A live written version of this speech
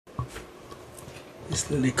It's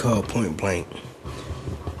literally called Point Blank.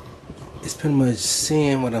 It's pretty much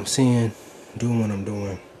seeing what I'm seeing, doing what I'm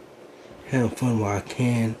doing, having fun while I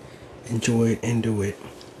can, enjoy it and do it.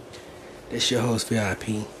 This your host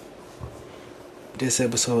VIP. This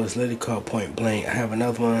episode is literally called Point Blank. I have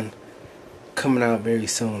another one coming out very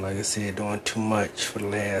soon. Like I said, doing too much for the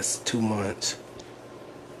last 2 months.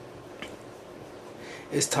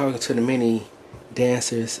 It's talking to the many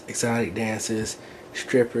dancers, exotic dancers,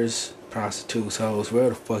 strippers, prostitutes, hoes, wherever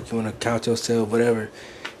the fuck you want to count yourself, whatever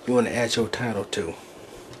you want to add your title to.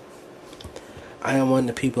 I am one of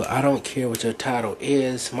the people, I don't care what your title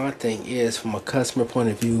is. My thing is, from a customer point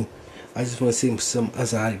of view, I just want to see some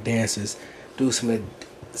exotic dancers do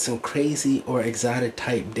some crazy or exotic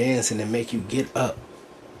type dancing and make you get up,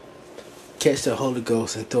 catch the Holy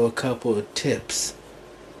Ghost, and throw a couple of tips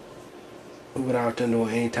without them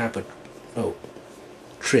doing any type of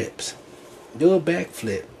trips. Do a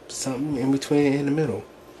backflip, something in between and in the middle.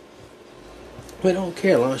 We don't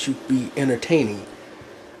care as long as you be entertaining.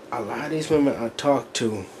 A lot of these women I talk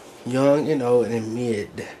to, young and old and in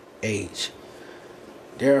mid-age,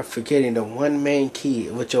 they're forgetting the one main key,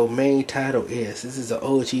 what your main title is. This is an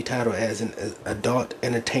OG title as an adult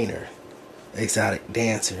entertainer, exotic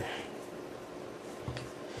dancer.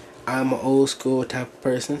 I'm an old school type of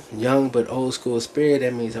person, young but old school spirit.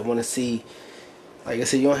 That means I want to see, like I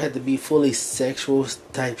said, you don't have to be fully sexual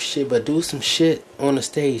type shit, but do some shit on the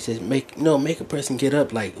stage that make a person get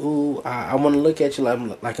up like, ooh, I want to look at you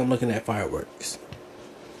like I'm looking at fireworks.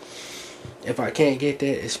 If I can't get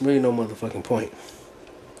that, it's really no motherfucking point.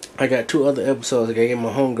 I got 2 other episodes. I gotta get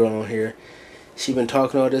my homegirl on here. She been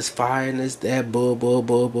talking all this fire and this, that,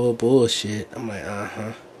 bullshit. I'm like,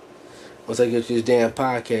 Once I get to this damn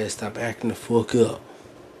podcast, stop acting the fuck up.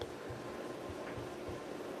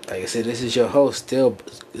 Like I said, this is your host. Still,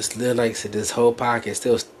 it's like I said, this whole podcast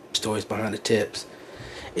still stories behind the tips.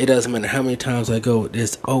 It doesn't matter how many times I go.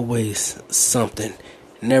 There's always something,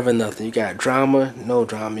 never nothing. You got drama, no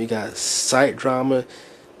drama. You got sight drama,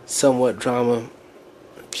 somewhat drama.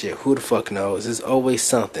 Shit, who the fuck knows? There's always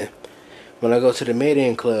something. When I go to the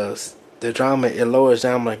mid-end clubs, the drama, it lowers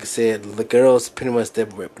down. Like I said, the girls pretty much they've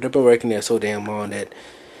been working there so damn long that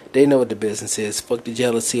they know what the business is. Fuck the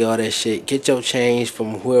jealousy, all that shit. Get your change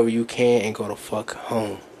from whoever you can and go the fuck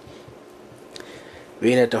home.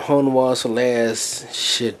 Being at the home walls for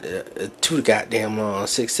last too goddamn long,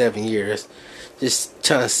 6-7 years. Just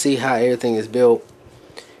trying to see how everything is built.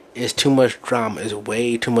 It's too much drama. It's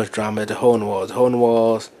way too much drama at the hole in the walls. The hole in the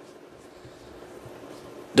walls,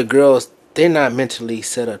 the girls, they're not mentally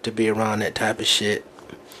set up to be around that type of shit.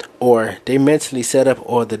 Or they mentally set up,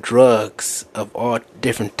 or the drugs of all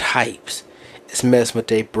different types is messing with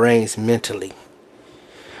their brains mentally.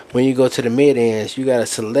 When you go to the mid-ends, you got a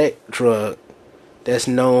select drug that's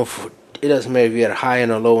known for, it doesn't matter if you're at a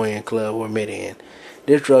high-end or low-end club or mid-end.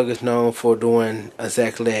 This drug is known for doing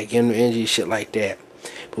exactly that, giving them energy, shit like that.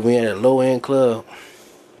 But when you're at a low-end club,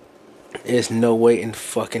 there's no way in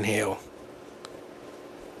fucking hell.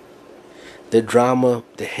 The drama,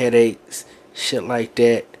 the headaches, shit like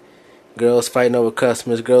that. Girls fighting over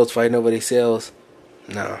customers, girls fighting over themselves.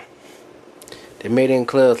 Nah. They made in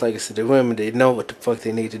clubs, like I said, the women, they know what the fuck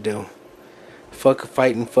they need to do. Fuck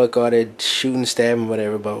fighting, fuck all that shooting, stabbing,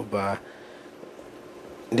 whatever, blah, blah, blah.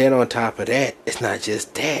 Then on top of that, it's not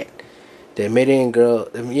just that. The mid-end girls,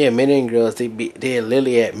 they're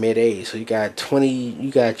literally at mid-age. So you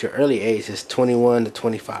got your early age is 21 to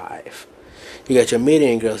 25. You got your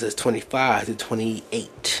mid-end girls that's 25 to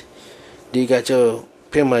 28. Then you got your,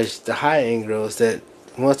 pretty much the high-end girls that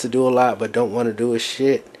wants to do a lot but don't want to do a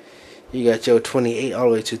shit. You got your 28 all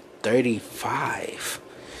the way to 35.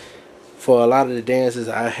 For a lot of the dancers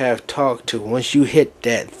I have talked to, once you hit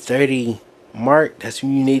that 30 mark, that's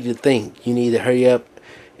when you need to think. You need to hurry up,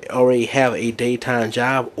 already have a daytime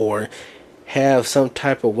job, or have some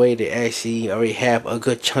type of way to actually already have a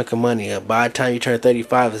good chunk of money. By the time you turn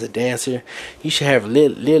 35 as a dancer, you should have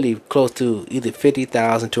literally close to either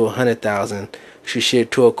 50,000 to 100,000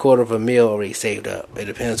 shit to $250,000 already saved up. It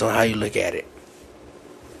depends on how you look at it.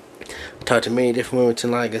 Talk to many different women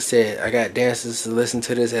tonight. Like I said, I got dancers to listen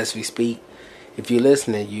to this as we speak. If you're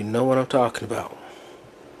listening, you know what I'm talking about.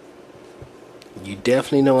 You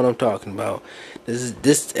definitely know what I'm talking about.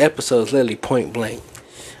 This episode is literally point blank.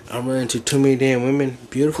 I'm running into too many damn women,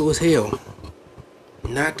 beautiful as hell.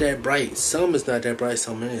 Not that bright. Some is not that bright,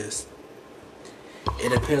 some is. It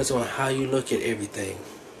depends on how you look at everything.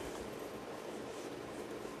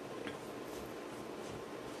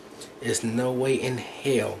 There's no way in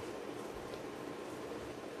hell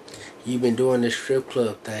you've been doing this strip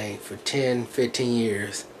club thing for 10, 15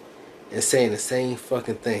 years and saying the same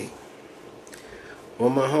fucking thing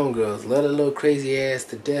One of my homegirls, love a little crazy ass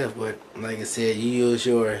to death, but like I said, you use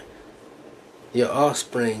your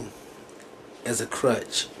offspring as a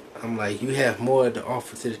crutch. I'm like, you have more to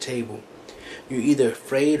offer to the table. You're either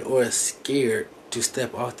afraid or scared to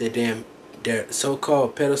step off their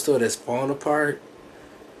so-called pedestal that's falling apart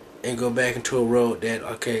and go back into a road that,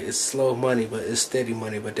 okay, it's slow money, but it's steady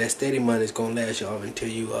money. But that steady money is gonna last you off until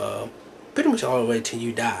you, pretty much all the way till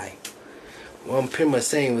you die. What I'm pretty much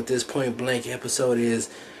saying with this point blank episode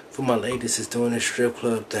is, for my ladies is doing this strip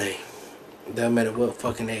club thing. Doesn't matter what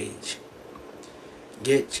fucking age.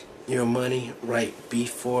 Get your money right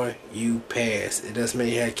before you pass. It doesn't matter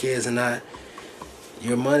if you have kids or not.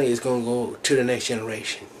 Your money is gonna go to the next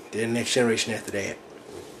generation. The next generation after that.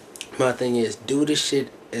 My thing is, do this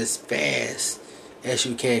shit as fast as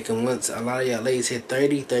you can. Cause once a lot of y'all ladies hit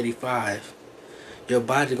 30, 35, your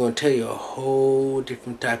body's gonna tell you a whole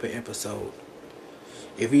different type of episode.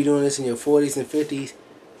 If you're doing this in your 40s and 50s,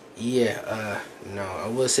 yeah, no, I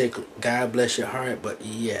would say God bless your heart, but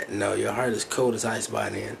yeah, no, your heart is cold as ice by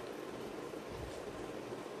then.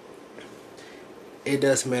 It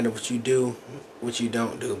doesn't matter what you do, what you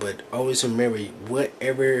don't do, but always remember,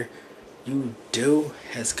 whatever you do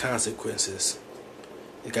has consequences.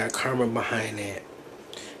 You got karma behind that.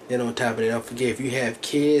 Then on top of that, don't forget, if you have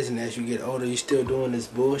kids and as you get older you still doing this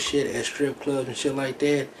bullshit at strip clubs and shit like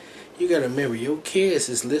that, you gotta remember, your kids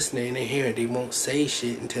is listening and hearing. They won't say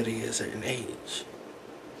shit until they get a certain age.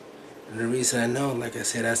 And the reason I know, like I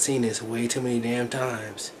said, I've seen this way too many damn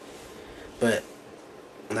times. But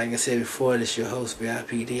like I said before, this your host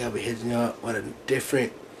VIPD. I'll be hitting you up with a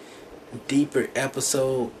different, deeper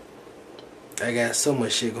episode. I got so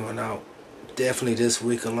much shit going out. Definitely this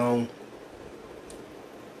week alone.